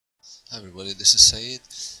Hi everybody, this is Saeed.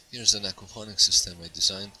 Here's an aquaponics system I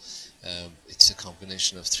designed. It's a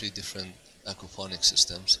combination of three different aquaponics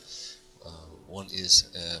systems. One is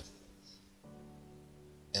a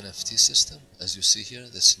NFT system, as you see here.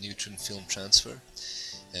 That's nutrient film transfer,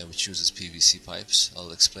 which uses PVC pipes.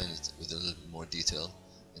 I'll explain it with a little bit more detail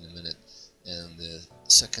in a minute. And the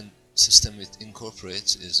second system it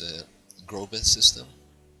incorporates is a grow bed system,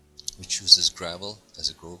 which uses gravel as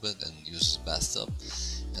a grow bed and uses bathtub.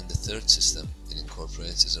 And the third system it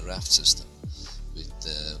incorporates is a raft system with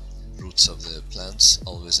the roots of the plants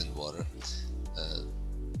always in water.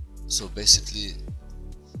 So basically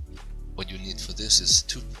what you need for this is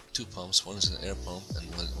two pumps. One is an air pump and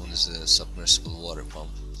one is a submersible water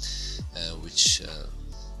pump, which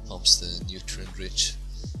pumps the nutrient-rich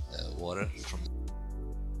water from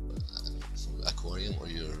the aquarium or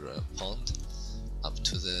your pond up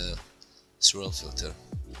to the swirl filter.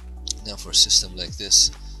 Now for a system like this,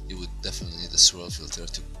 you would definitely need a swirl filter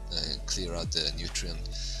to clear out the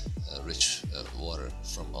nutrient-rich water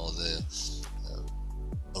from all the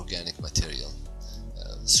organic material.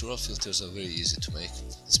 Swirl filters are very easy to make.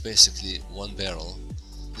 It's basically one barrel.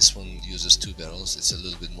 This one uses 2 barrels. It's a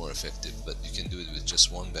little bit more effective, but you can do it with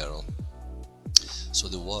just 1 barrel. So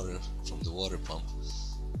the water from the water pump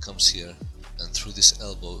comes here and through this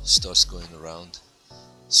elbow starts going around,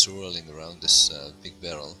 swirling around this big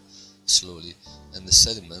barrel slowly, and the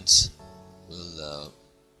sediments will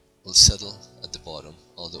settle at the bottom,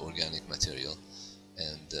 all the organic material,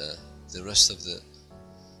 and the rest of the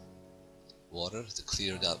water, the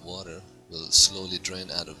cleared out water, will slowly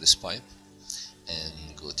drain out of this pipe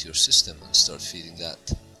and go to your system and start feeding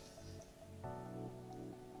that.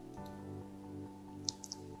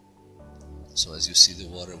 So as you see, the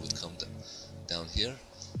water would come down here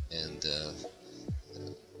and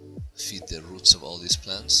feed the roots of all these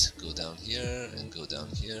plants, go down here and go down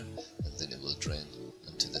here, and then it will drain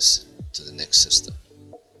into to the next system.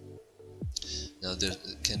 Now there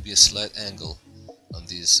can be a slight angle on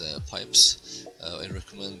these pipes. I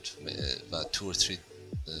recommend about 2 or 3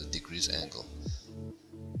 degrees angle,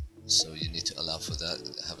 so you need to allow for that,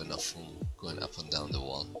 have enough room going up and down the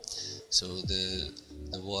wall. So the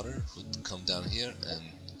water would come down here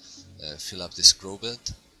and fill up this grow bed,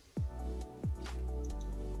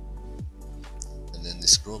 and then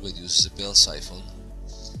this grow bed uses a bell siphon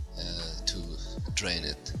to drain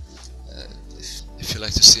it. If you'd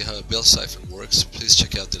like to see how a bell siphon works, please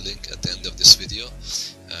check out the link at the end of this video.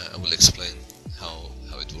 I will explain how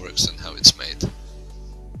it works and how it's made.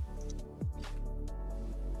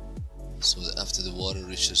 So after the water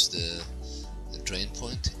reaches the drain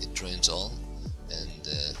point, it drains all and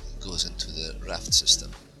goes into the raft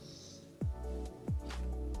system.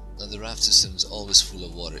 Now the raft system is always full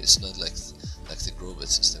of water. It's not like the grow bed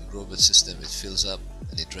system. Grow bed system, it fills up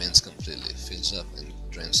and it drains completely, fills up and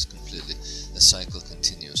drains completely. The cycle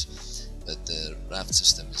continues. But the raft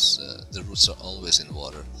system is the roots are always in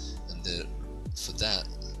water, and for that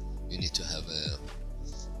you need to have a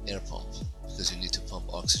air pump, because you need to pump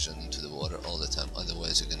oxygen into the water all the time,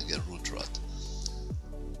 otherwise you're going to get root rot.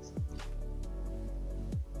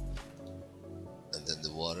 And then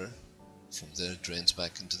the water from there drains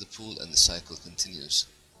back into the pool and the cycle continues.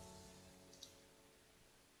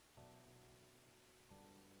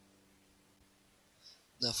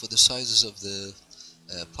 Now for the sizes of the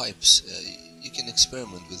pipes, you can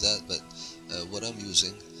experiment with that, but what I'm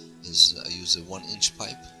using is I use a 1-inch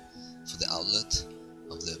pipe for the outlet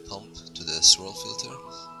of the pump to the swirl filter,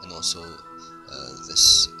 and also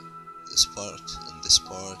this part and this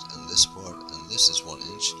part and this part, and this is 1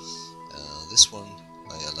 inch. This one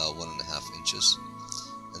I allow 1.5 inches,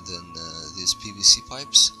 and then these PVC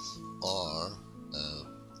pipes are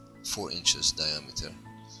 4 inches diameter.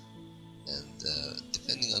 And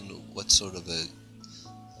depending on what sort of a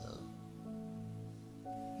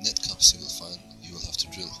net cups you will find, you will have to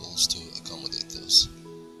drill holes to accommodate those.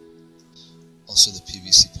 Also the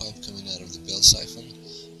PVC pipe coming out of the bell siphon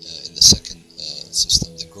in the second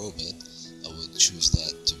system, the grow bed, I would choose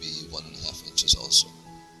that to be 1.5 inches also.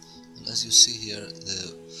 And as you see here,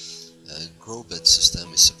 the grow bed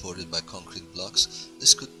system is supported by concrete blocks.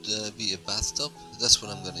 This could be a bathtub. That's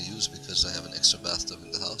what I'm going to use because I have an extra bathtub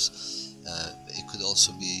in the house. It could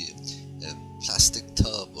also be a plastic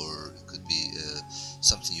tub, or it could be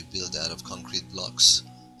something you build out of concrete blocks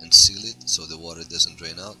and seal it so the water doesn't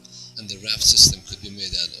drain out. And the raft system could be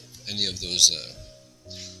made out of any of those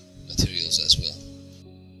materials as well.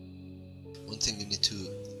 One thing you need to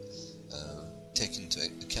take into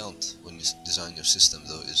account when you design your system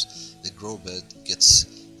though is the grow bed gets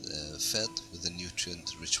fed with the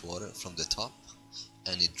nutrient rich water from the top,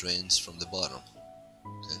 and it drains from the bottom.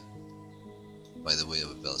 Okay? by the way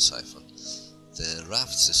of a bell siphon. The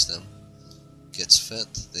raft system gets fed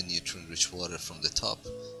the nutrient-rich water from the top,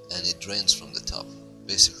 and it drains from the top,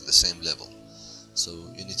 basically the same level. So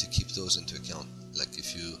you need to keep those into account. Like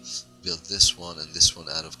if you build this one and this one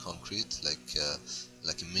out of concrete, like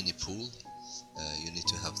a mini pool, you need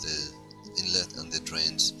to have the inlet and the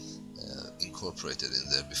drains incorporated in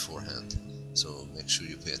there beforehand. So make sure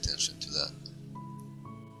you pay attention to that.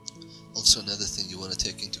 Also, another thing you want to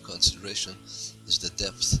take into consideration is the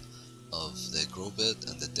depth of the grow bed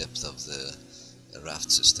and the depth of the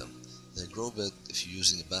raft system. The grow bed, if you're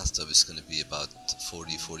using a bathtub, is going to be about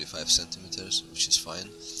 40-45 centimeters, which is fine,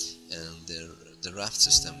 and the raft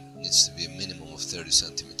system needs to be a minimum of 30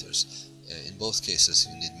 centimeters. In both cases,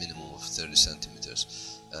 you need minimum of 30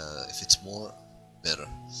 centimeters. If it's more, better,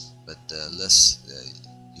 but less,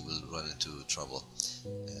 you will run into trouble.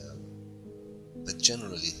 But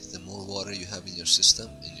generally, the more water you have in your system,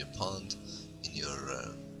 in your pond, in your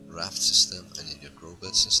raft system, and in your grow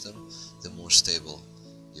bed system, the more stable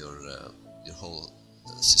your whole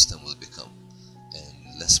system will become,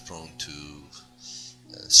 and less prone to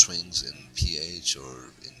swings in pH or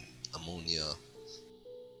in ammonia.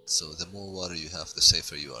 So the more water you have, the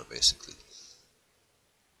safer you are, basically.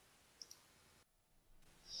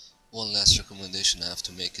 One last recommendation I have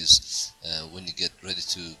to make is when you get ready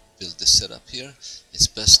to build the setup here, it's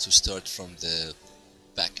best to start from the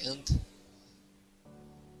back end,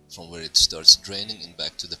 from where it starts draining and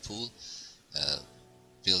back to the pool.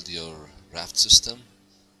 Build your raft system,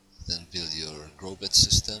 then build your grow bed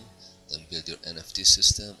system, then build your NFT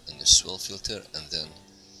system and your swell filter, and then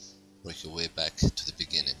work your way back to the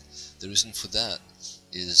beginning. The reason for that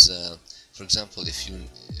is, for example, if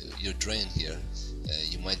your drain here,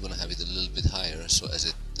 you might want to have it a little bit higher, so as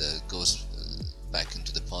it goes back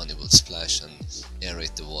into the pond, it will splash and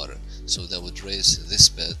aerate the water. So that would raise this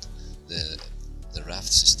bed, the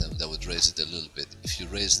raft system, that would raise it a little bit. If you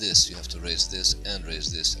raise this, you have to raise this and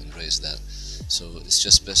raise this and raise that. So it's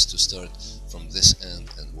just best to start from this end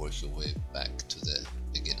and work your way back to the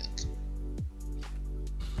beginning.